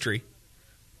his ministry,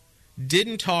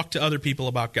 didn't talk to other people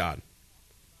about God?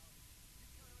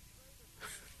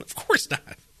 Of course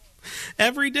not.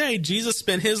 Every day, Jesus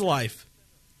spent his life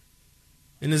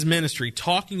in his ministry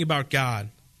talking about God,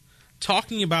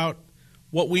 talking about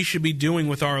what we should be doing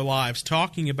with our lives,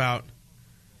 talking about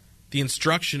the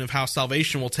instruction of how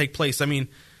salvation will take place. I mean,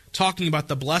 talking about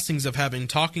the blessings of heaven,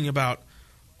 talking about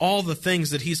all the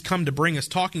things that he's come to bring us,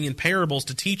 talking in parables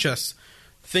to teach us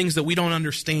things that we don't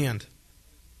understand.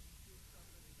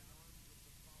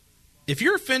 If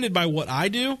you're offended by what I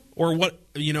do, or what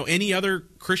any other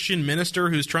Christian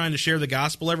minister who's trying to share the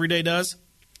gospel every day does,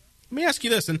 let me ask you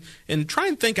this, and try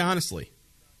and think honestly.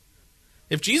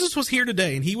 If Jesus was here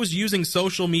today and he was using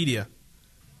social media,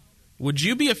 would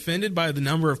you be offended by the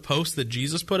number of posts that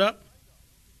Jesus put up?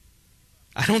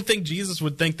 I don't think Jesus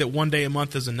would think that one day a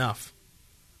month is enough.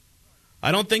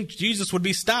 I don't think Jesus would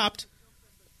be stopped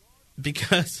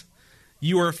because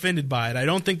you are offended by it. I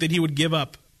don't think that he would give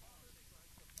up.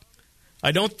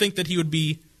 I don't think that he would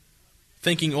be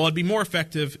thinking, it'd be more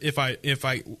effective if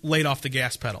I laid off the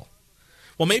gas pedal.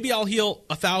 Well, maybe I'll heal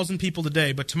 1,000 people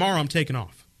today, but tomorrow I'm taking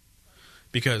off.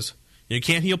 Because you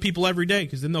can't heal people every day,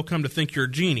 because then they'll come to think you're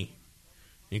a genie.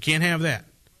 You can't have that.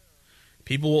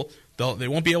 People, they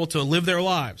won't be able to live their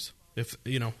lives if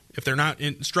they're not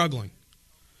struggling,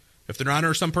 if they're not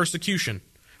under some persecution,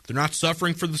 if they're not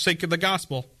suffering for the sake of the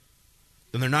gospel,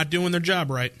 then they're not doing their job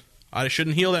right. I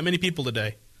shouldn't heal that many people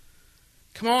today.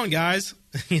 Come on, guys.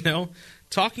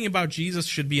 Talking about Jesus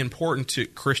should be important to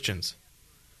Christians.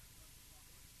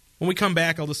 When we come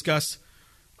back, I'll discuss,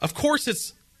 of course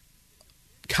it's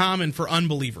common for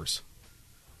unbelievers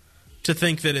to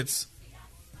think that it's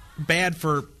bad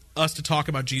for us to talk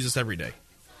about Jesus every day.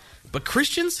 But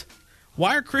Christians?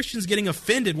 Why are Christians getting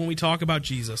offended when we talk about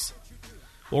Jesus?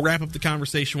 We'll wrap up the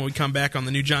conversation when we come back on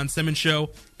the new John Simmons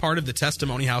Show, part of the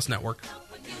Testimony House Network.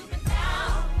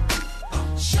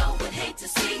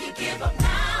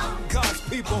 God's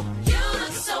people. You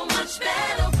look so much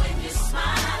better when you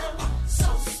smile. So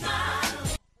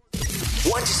smile.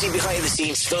 Want to see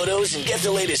behind-the-scenes photos and get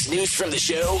the latest news from the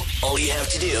show? All you have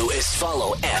to do is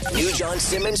follow @New John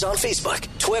Simmons on Facebook,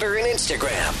 Twitter, and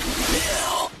Instagram.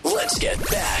 Now, let's get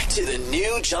back to the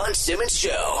new John Simmons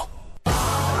Show.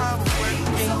 I'm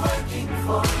working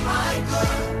for my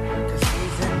good. 'Cause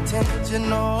he's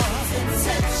intentional.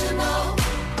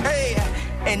 Hey,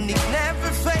 and he's never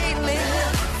failing.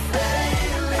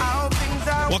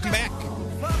 Welcome back.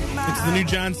 It's the new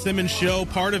John Simmons Show,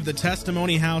 part of the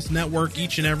Testimony House Network.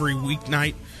 Each and every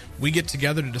weeknight, we get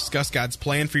together to discuss God's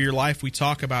plan for your life. We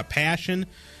talk about passion,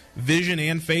 vision,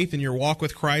 and faith in your walk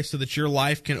with Christ so that your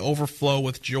life can overflow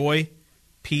with joy,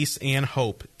 peace, and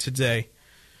hope today.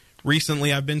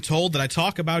 Recently, I've been told that I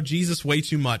talk about Jesus way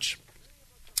too much.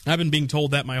 I've been being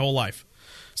told that my whole life,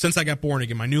 since I got born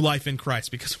again, my new life in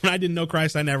Christ, because when I didn't know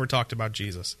Christ, I never talked about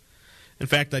Jesus. In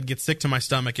fact, I'd get sick to my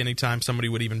stomach anytime somebody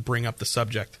would even bring up the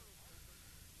subject.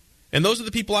 And those are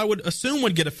the people I would assume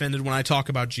would get offended when I talk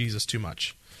about Jesus too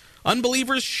much.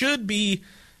 Unbelievers should be,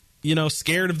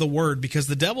 scared of the word because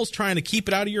the devil's trying to keep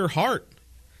it out of your heart.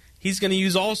 He's going to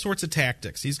use all sorts of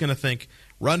tactics. He's going to think,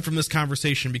 run from this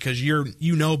conversation because you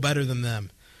know better than them.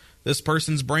 This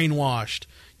person's brainwashed.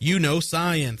 You know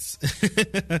science.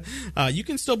 You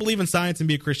can still believe in science and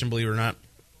be a Christian, believe it or not.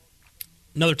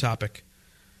 Another topic.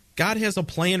 God has a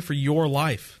plan for your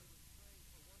life.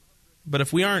 But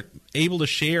if we aren't able to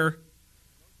share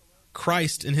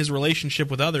Christ and his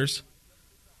relationship with others,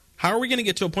 how are we going to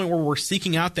get to a point where we're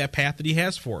seeking out that path that he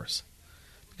has for us?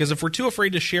 Because if we're too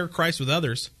afraid to share Christ with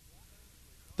others,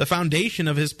 the foundation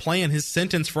of his plan, his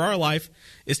sentence for our life,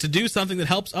 is to do something that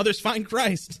helps others find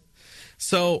Christ.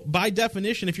 So, by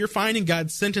definition, if you're finding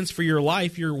God's sentence for your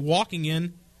life, you're walking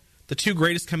in the two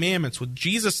greatest commandments. What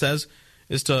Jesus says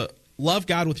is to love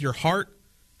God with your heart,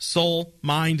 soul,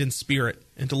 mind, and spirit,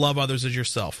 and to love others as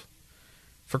yourself.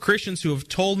 For Christians who have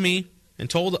told me and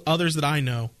told others that I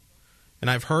know, and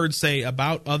I've heard say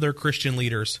about other Christian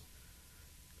leaders,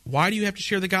 why do you have to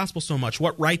share the gospel so much?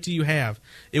 What right do you have?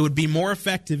 It would be more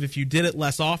effective if you did it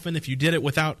less often, if you did it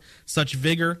without such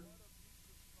vigor.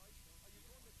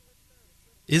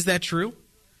 Is that true?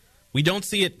 We don't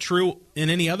see it true in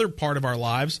any other part of our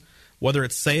lives, whether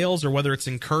it's sales or whether it's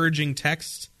encouraging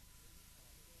texts.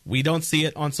 We don't see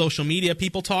it on social media.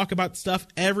 People talk about stuff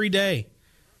every day.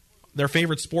 Their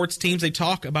favorite sports teams, they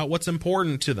talk about what's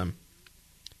important to them.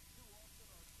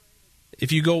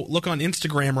 If you go look on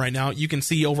Instagram right now, you can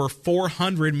see over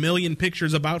 400 million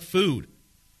pictures about food.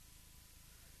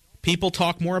 People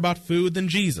talk more about food than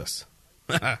Jesus.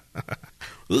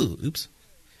 Ooh, oops.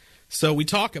 So we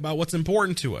talk about what's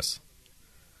important to us.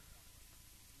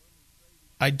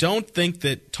 I don't think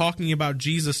that talking about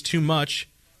Jesus too much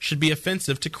should be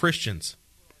offensive to Christians.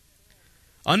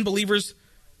 Unbelievers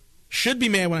should be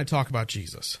mad when I talk about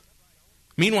Jesus.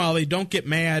 Meanwhile, they don't get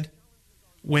mad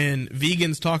when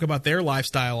vegans talk about their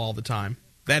lifestyle all the time.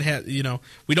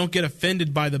 We don't get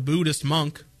offended by the Buddhist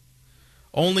monk.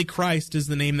 Only Christ is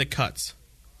the name that cuts.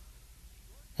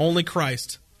 Only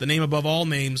Christ, the name above all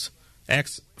names.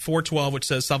 Acts 4:12, which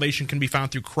says salvation can be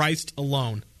found through Christ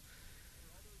alone.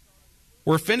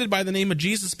 We're offended by the name of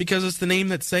Jesus because it's the name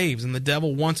that saves, and the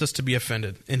devil wants us to be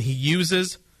offended. And he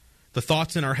uses the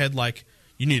thoughts in our head like,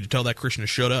 you need to tell that Christian to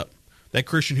shut up. That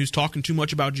Christian who's talking too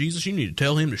much about Jesus, you need to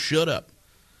tell him to shut up.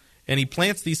 And he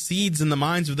plants these seeds in the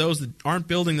minds of those that aren't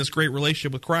building this great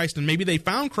relationship with Christ, and maybe they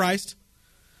found Christ,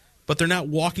 but they're not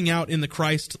walking out in the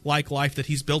Christ-like life that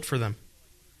he's built for them.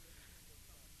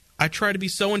 I try to be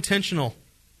so intentional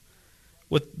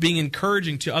with being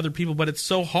encouraging to other people, but it's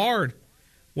so hard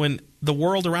when the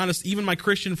world around us, even my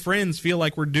Christian friends, feel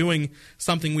like we're doing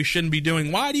something we shouldn't be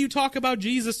doing. Why do you talk about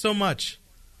Jesus so much?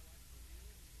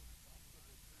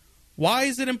 Why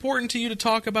is it important to you to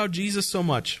talk about Jesus so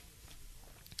much?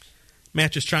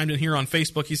 Matt just chimed in here on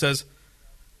Facebook. He says,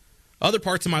 other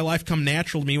parts of my life come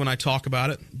natural to me when I talk about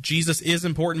it. Jesus is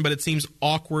important, but it seems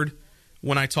awkward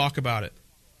when I talk about it.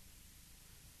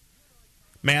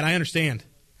 Man, I understand.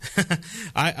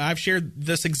 I've shared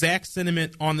this exact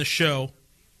sentiment on the show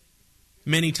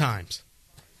many times.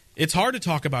 It's hard to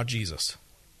talk about Jesus.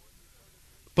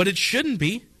 But it shouldn't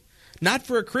be. Not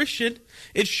for a Christian.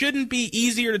 It shouldn't be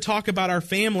easier to talk about our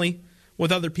family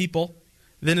with other people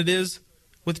than it is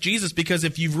with Jesus. Because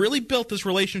if you've really built this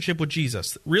relationship with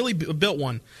Jesus, really built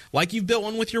one, like you've built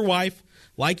one with your wife,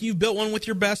 like you've built one with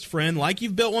your best friend, like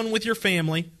you've built one with your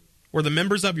family, or the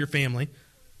members of your family,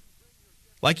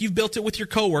 like you've built it with your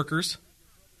coworkers,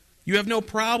 you have no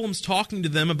problems talking to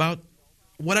them about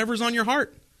whatever's on your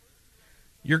heart.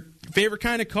 Your favorite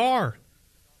kind of car,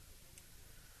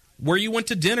 where you went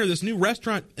to dinner, this new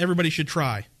restaurant everybody should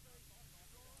try.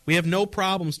 We have no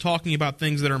problems talking about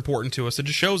things that are important to us. It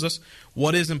just shows us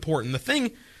what is important. The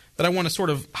thing that I want to sort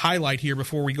of highlight here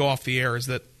before we go off the air is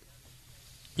that,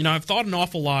 I've thought an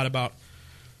awful lot about,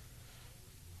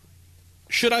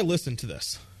 should I listen to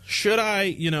this? Should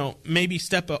I, maybe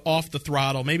step off the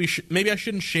throttle? Maybe I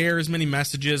shouldn't share as many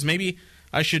messages. Maybe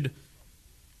I should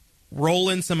roll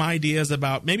in some ideas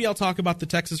about, maybe I'll talk about the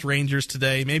Texas Rangers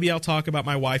today. Maybe I'll talk about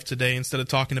my wife today instead of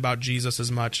talking about Jesus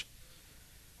as much.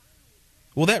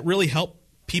 Will that really help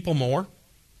people more?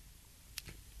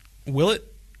 Will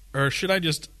it? Or should I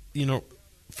just,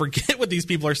 forget what these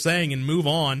people are saying and move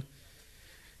on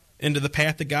into the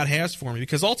path that God has for me?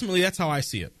 Because ultimately that's how I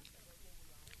see it.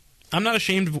 I'm not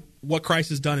ashamed of what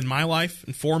Christ has done in my life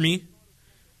and for me.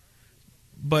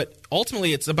 But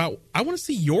ultimately it's about, I want to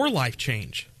see your life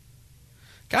change.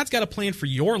 God's got a plan for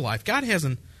your life. God has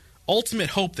an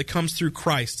ultimate hope that comes through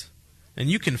Christ, and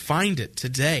you can find it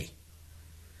today.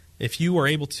 If you are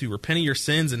able to repent of your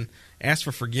sins and ask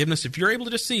for forgiveness, if you're able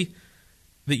to just see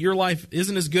that your life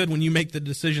isn't as good when you make the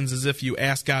decisions as if you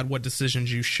ask God what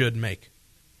decisions you should make.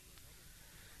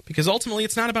 Because ultimately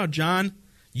it's not about John.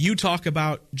 You talk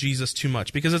about Jesus too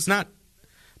much, because it's not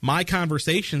my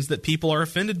conversations that people are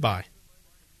offended by.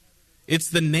 It's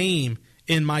the name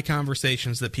in my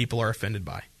conversations that people are offended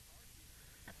by.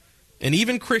 And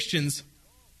even Christians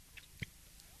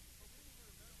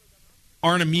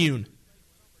aren't immune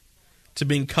to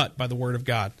being cut by the Word of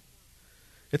God.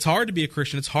 It's hard to be a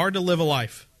Christian. It's hard to live a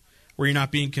life where you're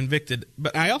not being convicted.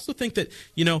 But I also think that,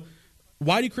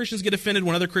 why do Christians get offended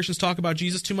when other Christians talk about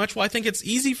Jesus too much? Well, I think it's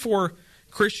easy for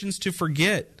Christians to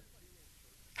forget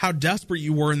how desperate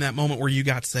you were in that moment where you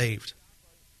got saved.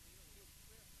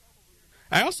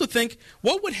 I also think,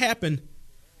 what would happen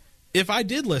if I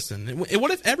did listen?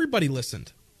 What if everybody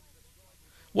listened?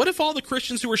 What if all the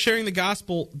Christians who were sharing the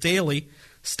gospel daily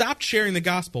stopped sharing the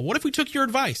gospel? What if we took your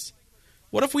advice?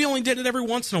 What if we only did it every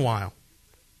once in a while?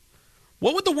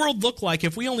 What would the world look like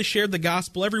if we only shared the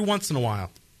gospel every once in a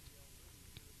while?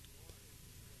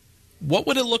 What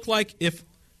would it look like if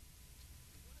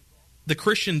the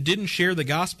Christian didn't share the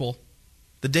gospel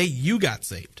the day you got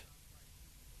saved?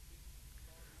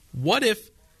 What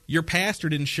if your pastor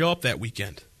didn't show up that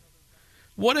weekend?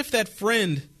 What if that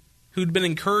friend who'd been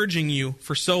encouraging you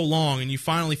for so long and you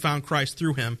finally found Christ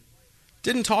through him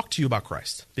didn't talk to you about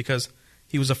Christ because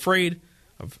he was afraid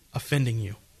of offending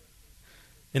you?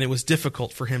 And it was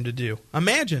difficult for him to do.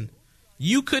 Imagine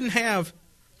you couldn't have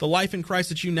the life in Christ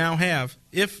that you now have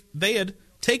if they had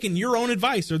taken your own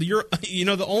advice, or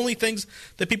the only things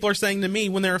that people are saying to me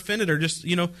when they're offended are just,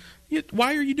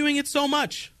 why are you doing it so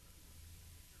much?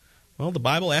 Well, the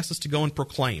Bible asks us to go and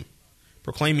proclaim.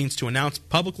 Proclaim means to announce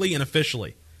publicly and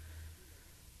officially.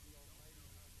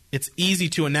 It's easy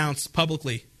to announce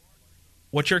publicly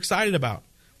what you're excited about.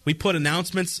 We put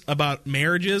announcements about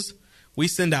marriages. We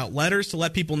send out letters to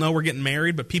let people know we're getting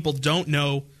married, but people don't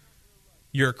know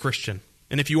you're a Christian.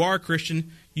 And if you are a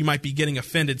Christian, you might be getting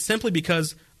offended simply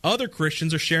because other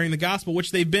Christians are sharing the gospel,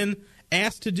 which they've been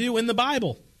asked to do in the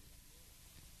Bible.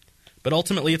 But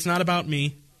ultimately, it's not about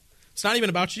me. It's not even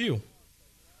about you.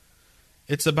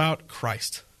 It's about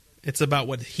Christ. It's about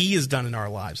what he has done in our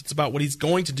lives. It's about what he's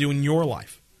going to do in your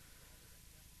life.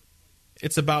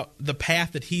 It's about the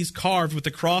path that he's carved with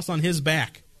the cross on his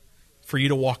back for you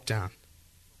to walk down.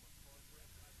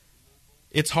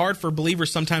 It's hard for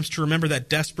believers sometimes to remember that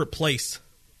desperate place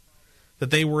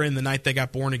that they were in the night they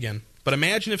got born again. But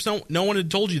imagine if no one had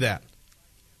told you that.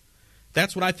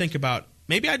 That's what I think about.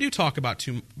 Maybe I do talk about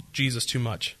Jesus too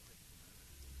much.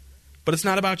 But it's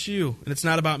not about you, and it's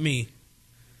not about me.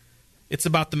 It's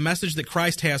about the message that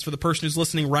Christ has for the person who's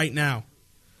listening right now,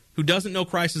 who doesn't know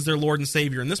Christ as their Lord and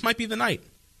Savior. And this might be the night.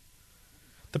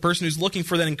 The person who's looking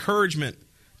for that encouragement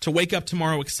to wake up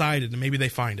tomorrow excited, and maybe they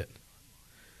find it.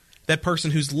 That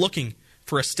person who's looking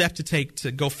for a step to take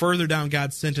to go further down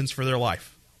God's sentence for their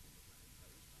life.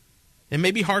 It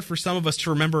may be hard for some of us to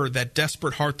remember that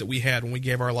desperate heart that we had when we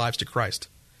gave our lives to Christ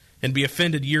and be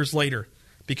offended years later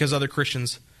because other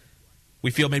Christians,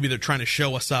 we feel maybe they're trying to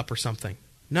show us up or something.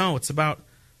 No, it's about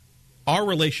our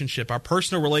relationship, our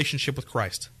personal relationship with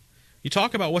Christ. You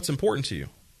talk about what's important to you.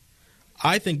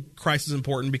 I think Christ is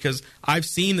important because I've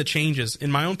seen the changes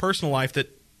in my own personal life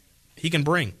that he can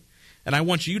bring. And I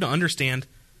want you to understand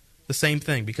the same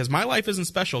thing, because my life isn't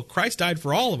special. Christ died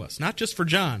for all of us, not just for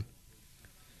John,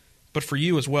 but for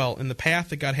you as well. And the path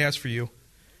that God has for you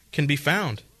can be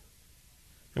found.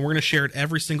 And we're going to share it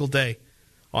every single day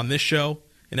on this show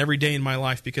and every day in my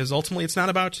life, because ultimately it's not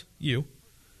about you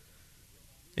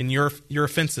and your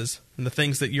offenses and the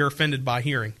things that you're offended by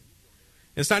hearing.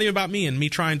 It's not even about me and me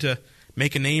trying to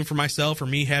make a name for myself or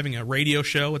me having a radio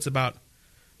show. It's about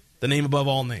the name above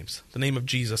all names, the name of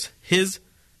Jesus. His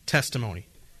testimony,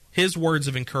 his words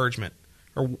of encouragement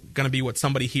are going to be what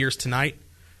somebody hears tonight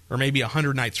or maybe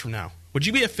 100 nights from now. Would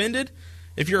you be offended?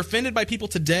 If you're offended by people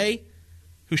today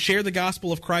who share the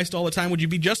gospel of Christ all the time, would you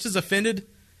be just as offended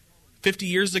 50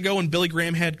 years ago when Billy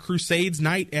Graham had crusades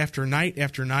night after night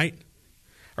after night?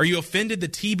 Are you offended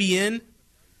that TBN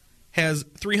has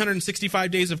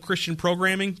 365 days of Christian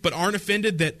programming, but aren't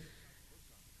offended that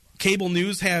cable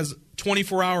news has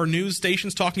 24-hour news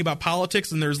stations talking about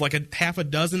politics and there's like a half a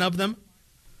dozen of them?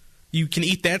 You can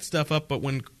eat that stuff up, but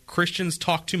when Christians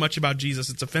talk too much about Jesus,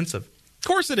 it's offensive. Of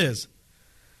course it is.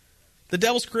 The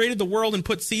devil's created the world and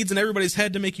put seeds in everybody's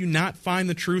head to make you not find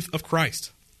the truth of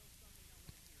Christ.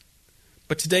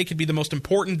 But today could be the most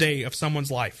important day of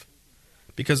someone's life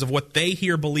because of what they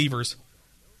hear believers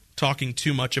talking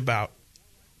too much about.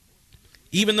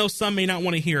 Even though some may not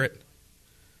want to hear it,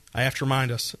 I have to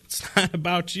remind us, it's not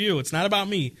about you. It's not about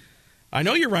me. I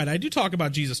know you're right. I do talk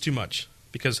about Jesus too much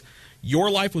because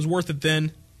your life was worth it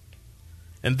then,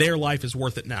 and their life is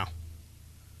worth it now.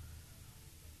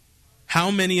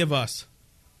 How many of us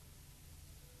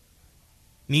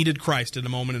needed Christ at a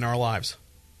moment in our lives,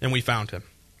 and we found him?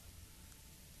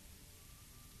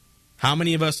 How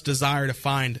many of us desire to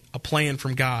find a plan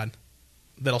from God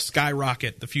that'll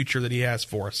skyrocket the future that he has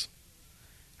for us?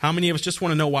 How many of us just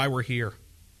want to know why we're here?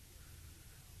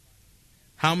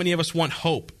 How many of us want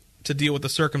hope to deal with the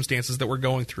circumstances that we're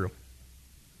going through?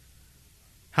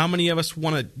 How many of us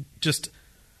want to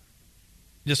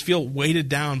just feel weighted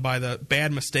down by the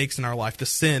bad mistakes in our life, the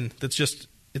sin that's just,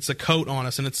 it's a coat on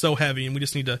us and it's so heavy and we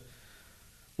just need to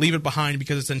leave it behind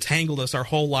because it's entangled us our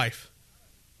whole life?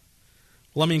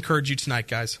 Well, let me encourage you tonight,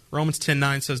 guys. Romans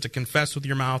 10:9 says to confess with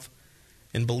your mouth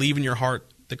and believe in your heart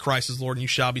that Christ is Lord and you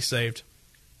shall be saved.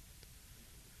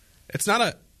 It's not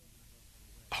a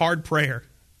hard prayer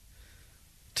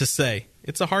to say.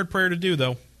 It's a hard prayer to do,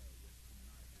 though.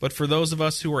 But for those of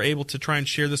us who are able to try and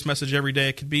share this message every day,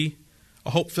 it could be a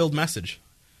hope-filled message.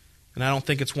 And I don't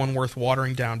think it's one worth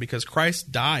watering down because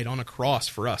Christ died on a cross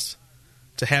for us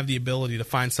to have the ability to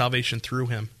find salvation through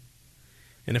him.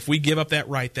 And if we give up that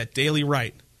right, that daily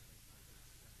right,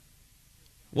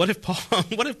 what if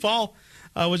Paul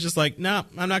was just like, no,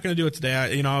 I'm not going to do it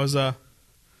today. I was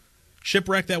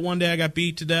shipwrecked that one day. I got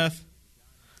beat to death.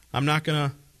 I'm not going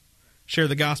to share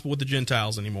the gospel with the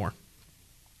Gentiles anymore.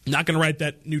 I'm not going to write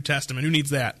that New Testament. Who needs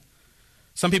that?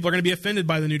 Some people are going to be offended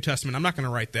by the New Testament. I'm not going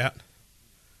to write that.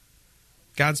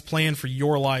 God's plan for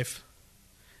your life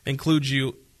includes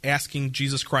you asking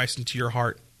Jesus Christ into your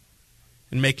heart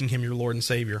and making him your Lord and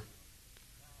Savior.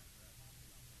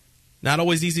 Not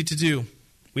always easy to do.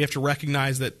 We have to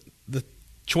recognize that the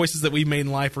choices that we've made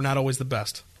in life are not always the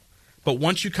best. But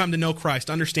once you come to know Christ,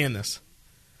 understand this.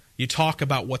 You talk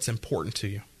about what's important to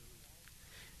you.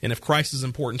 And if Christ is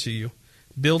important to you,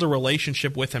 build a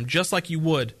relationship with him just like you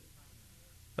would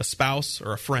a spouse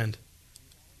or a friend.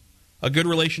 A good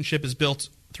relationship is built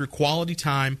through quality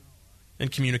time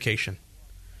and communication.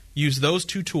 Use those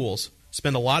two tools.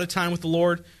 Spend a lot of time with the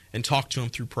Lord and talk to him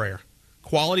through prayer.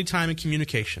 Quality time and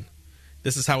communication.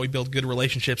 This is how we build good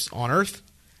relationships on earth.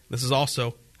 This is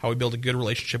also how we build a good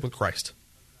relationship with Christ.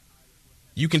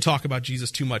 You can talk about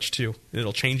Jesus too much too, and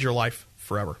it'll change your life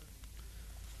forever.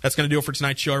 That's going to do it for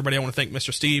tonight's show, everybody. I want to thank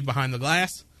Mr. Steve behind the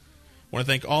glass. I want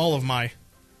to thank all of my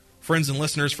friends and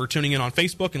listeners for tuning in on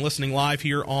Facebook and listening live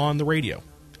here on the radio.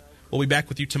 We'll be back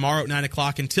with you tomorrow at 9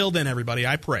 o'clock. Until then, everybody,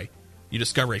 I pray you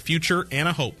discover a future and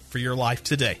a hope for your life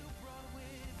today.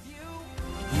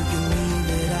 You can leave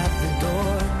it at the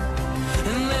door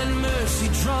and let mercy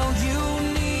draw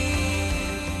you near.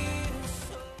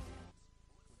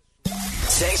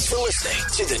 Thanks for listening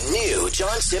to the new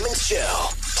John Simmons Show,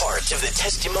 part of the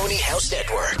Testimony House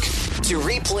Network. To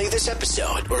replay this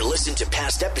episode or listen to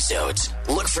past episodes,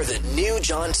 look for the new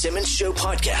John Simmons Show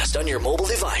podcast on your mobile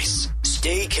device.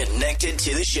 Stay connected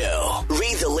to the show.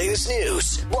 Read the latest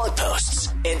news, blog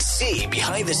posts, and see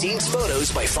behind-the-scenes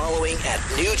photos by following at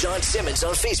New John Simmons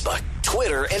on Facebook,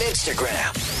 Twitter, and Instagram.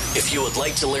 If you would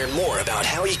like to learn more about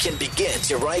how you can begin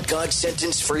to write God's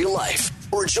sentence for your life,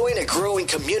 or join a growing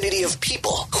community of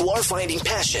people who are finding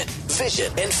passion,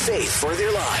 vision, and faith for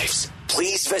their lives,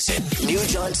 please visit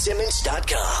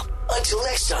newjohnsimmons.com. Until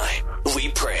next time, we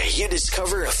pray you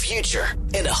discover a future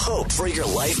and a hope for your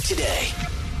life today.